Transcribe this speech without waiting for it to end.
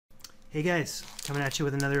Hey guys, coming at you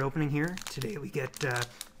with another opening here. Today we get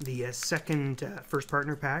the second First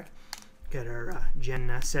Partner Pack. Got our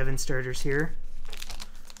Gen 7 starters here.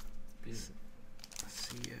 Let's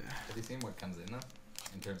see. Have you seen what comes in though,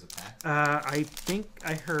 in terms of packs? I think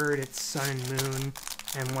I heard it's Sun and Moon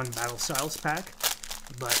and one Battle Styles pack,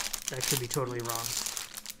 but that could be totally wrong.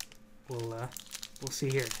 We'll see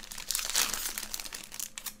here.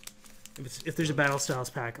 If there's a Battle Styles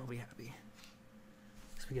pack, I'll be happy.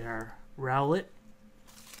 So we get our Rowlet,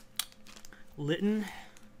 Litten,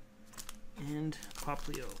 and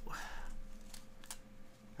Poplio.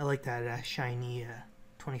 I like that shiny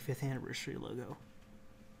 25th anniversary logo.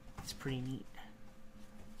 It's pretty neat.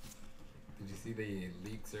 Did you see the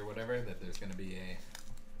leaks or whatever that there's going to be a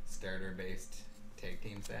starter-based tag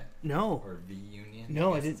team set? No. Or V Union?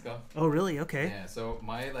 No, I didn't. Oh, really? Okay. Yeah. So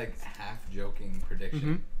my half-joking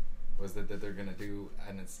prediction was that they're going to do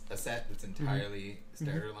a set that's entirely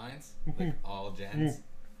starter lines, like all gens.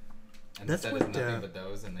 And That's the set what, is nothing but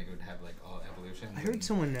those, and they would have like all evolutions. I heard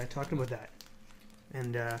someone talking about that.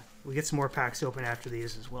 And we get some more packs open after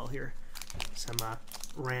these as well here. Some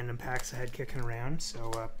random packs I had kicking around.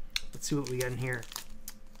 So let's see what we got in here.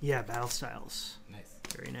 Yeah, Battle Styles. Nice.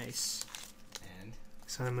 Very nice. And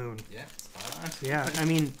Sun and Moon. yeah, spot on. So yeah, I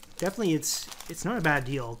mean, definitely it's not a bad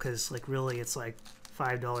deal because like really it's like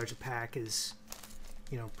 $5 a pack is,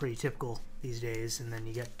 you know, pretty typical these days, and then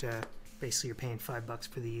you get basically you're paying $5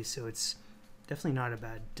 for these, so it's definitely not a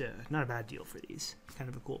bad deal for these. Kind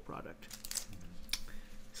of a cool product.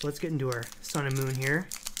 So let's get into our Sun and Moon here.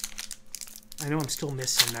 I know I'm still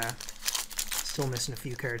missing a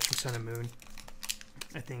few cards from Sun and Moon.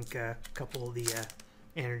 I think a couple of the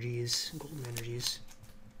energies, golden energies.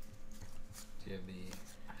 Do you have the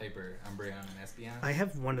Hyper, Umbreon, and Espeon? I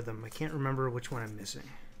have one of them. I can't remember which one I'm missing.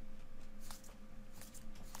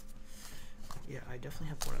 Yeah, I definitely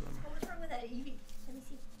have one of them. What's wrong with that Eevee? Let me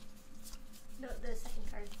see. No, the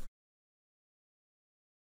second card.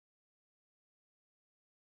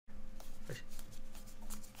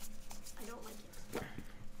 I don't like it.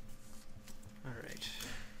 Alright.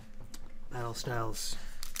 Battle Styles.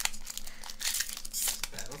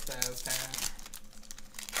 Battle Styles pack.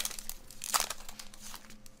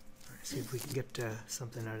 Alright, see if we can get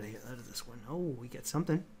something out of this one. Oh, we get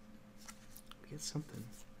something. We get something.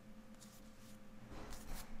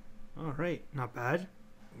 Alright, not bad.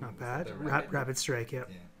 Not bad. Rapid Strike, yep.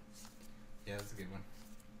 Yeah. Yeah, that's a good one.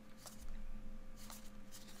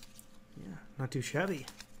 Yeah, not too shabby.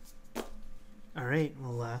 Alright,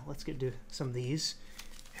 well, let's get to some of these.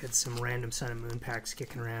 Had some random Sun and Moon packs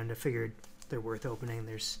kicking around. I figured they're worth opening.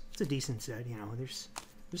 It's a decent set, you know. There's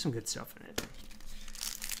some good stuff in it.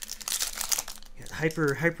 Yeah,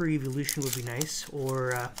 Hyper Evolution would be nice,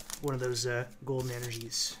 or one of those golden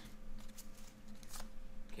energies.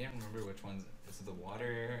 Can't remember which ones. Is it the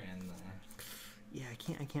water and the... Yeah, I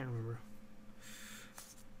can't remember.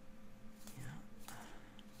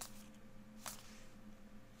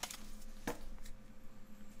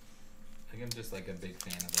 I think I'm just like a big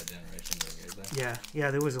fan of that generation of guys. Yeah,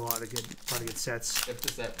 there was a lot of good sets. If the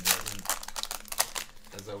set wasn't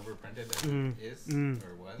as overprinted as it is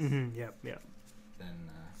or was, yep. then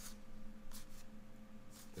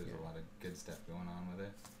there's a lot of good stuff going on with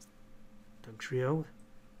it. Doug Trio,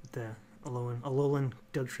 with the Alolan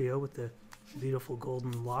Doug Trio with the beautiful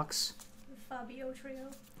golden locks. Fabio Trio.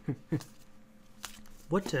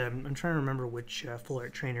 What I'm trying to remember which full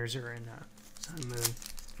art trainers are in Sun and Moon.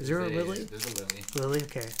 Is there a Lily? There's a Lily. Lily,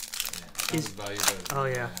 okay. Yeah, is valued as oh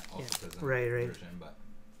yeah, right. Version, but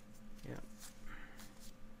yeah.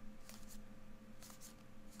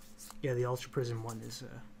 Yeah, the Ultra Prism one is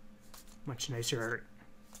much nicer art.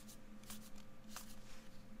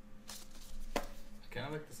 I kind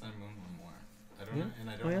of like the Sun and Moon one more. I don't know, and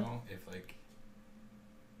I don't know if like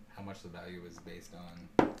how much the value is based on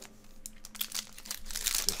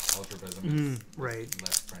just Ultra Prism is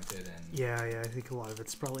less printed and yeah, I think a lot of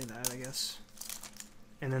it's probably that, I guess.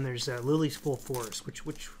 And then there's Lily's Full Force. Which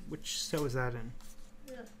set was that in?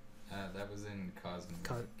 that was in Cosmic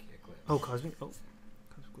Eclipse. Oh, Cosmic. Oh,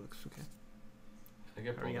 Cosmic Eclipse. Okay. I think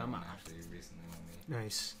I pulled that one actually recently when we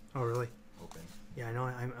nice. Oh, really? opened. Yeah, I know.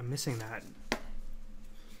 I'm missing that.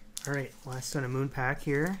 All right, last Sun and Moon pack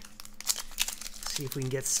here. See if we can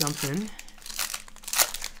get something.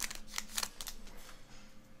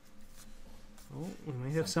 Oh, we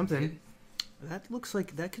might have something. That looks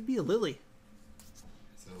like that could be a Lily.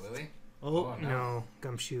 Is it a Lily? Oh, no.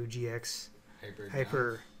 Gumshoe GX.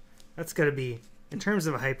 Hyper. That's got to be, in terms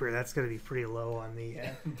of a Hyper, that's got to be pretty low on the,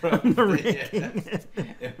 on the ranking.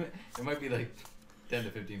 It might be like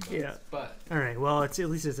 $10 to $15. Yeah. But all right. Well, at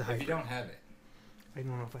least it's a Hyper. If you don't have it, I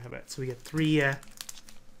don't know if I have it. So we get three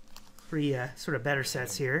sort of better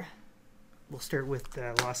sets here. We'll start with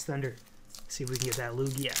Lost Thunder. See if we can get that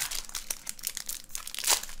Lugia.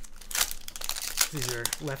 These are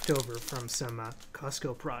leftover from some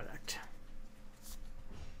Costco product.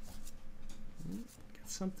 Got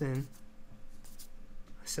something.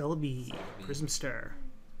 Celebi, Prism Star.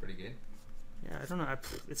 Pretty good. Yeah, I don't know.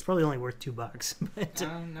 It's probably only worth $2. But,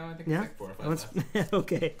 No, I think yeah? it's like 4 or 5 left.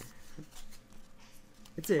 Okay.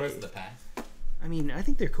 It's a. Where's the pack? I mean, I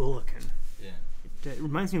think they're cool looking. Yeah. It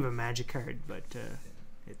reminds me of a Magic card, but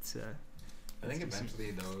it's. I think it's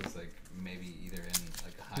eventually those, like, maybe either in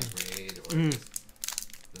like a high grade or just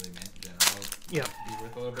really mint general, Yeah. be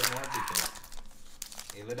worth a little bit more because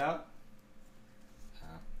Aelidot,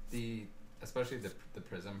 especially the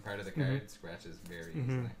prism part of the card scratches very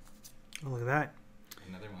easily. Oh, look at that!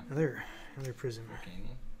 Another one. Another prism.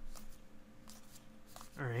 Arcania.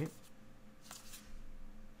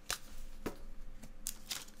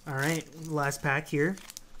 All right. Last pack here.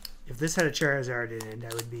 If this had a Charizard in it,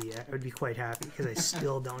 I would be quite happy because I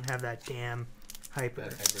still don't have that damn Hyper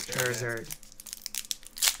Charizard.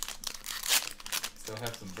 Still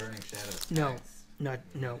have some Burning Shadows. No, packs.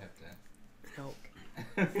 no.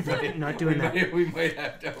 Right. Not doing that. We might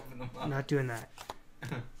have to open them up. Not doing that.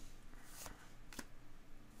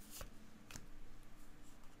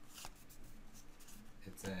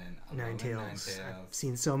 It's an Alola Ninetales. I've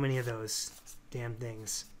seen so many of those damn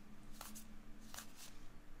things.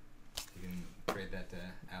 You can trade that to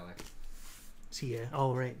Alex. See ya.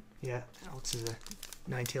 Oh, right. Yeah, Alex is a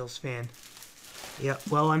Ninetales fan. Yeah,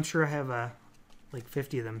 well, I'm sure I have like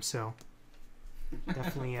 50 of them, so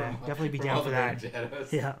definitely be down for that.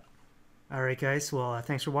 Shadows. Yeah. All right, guys. Well,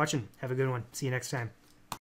 thanks for watching. Have a good one. See you next time.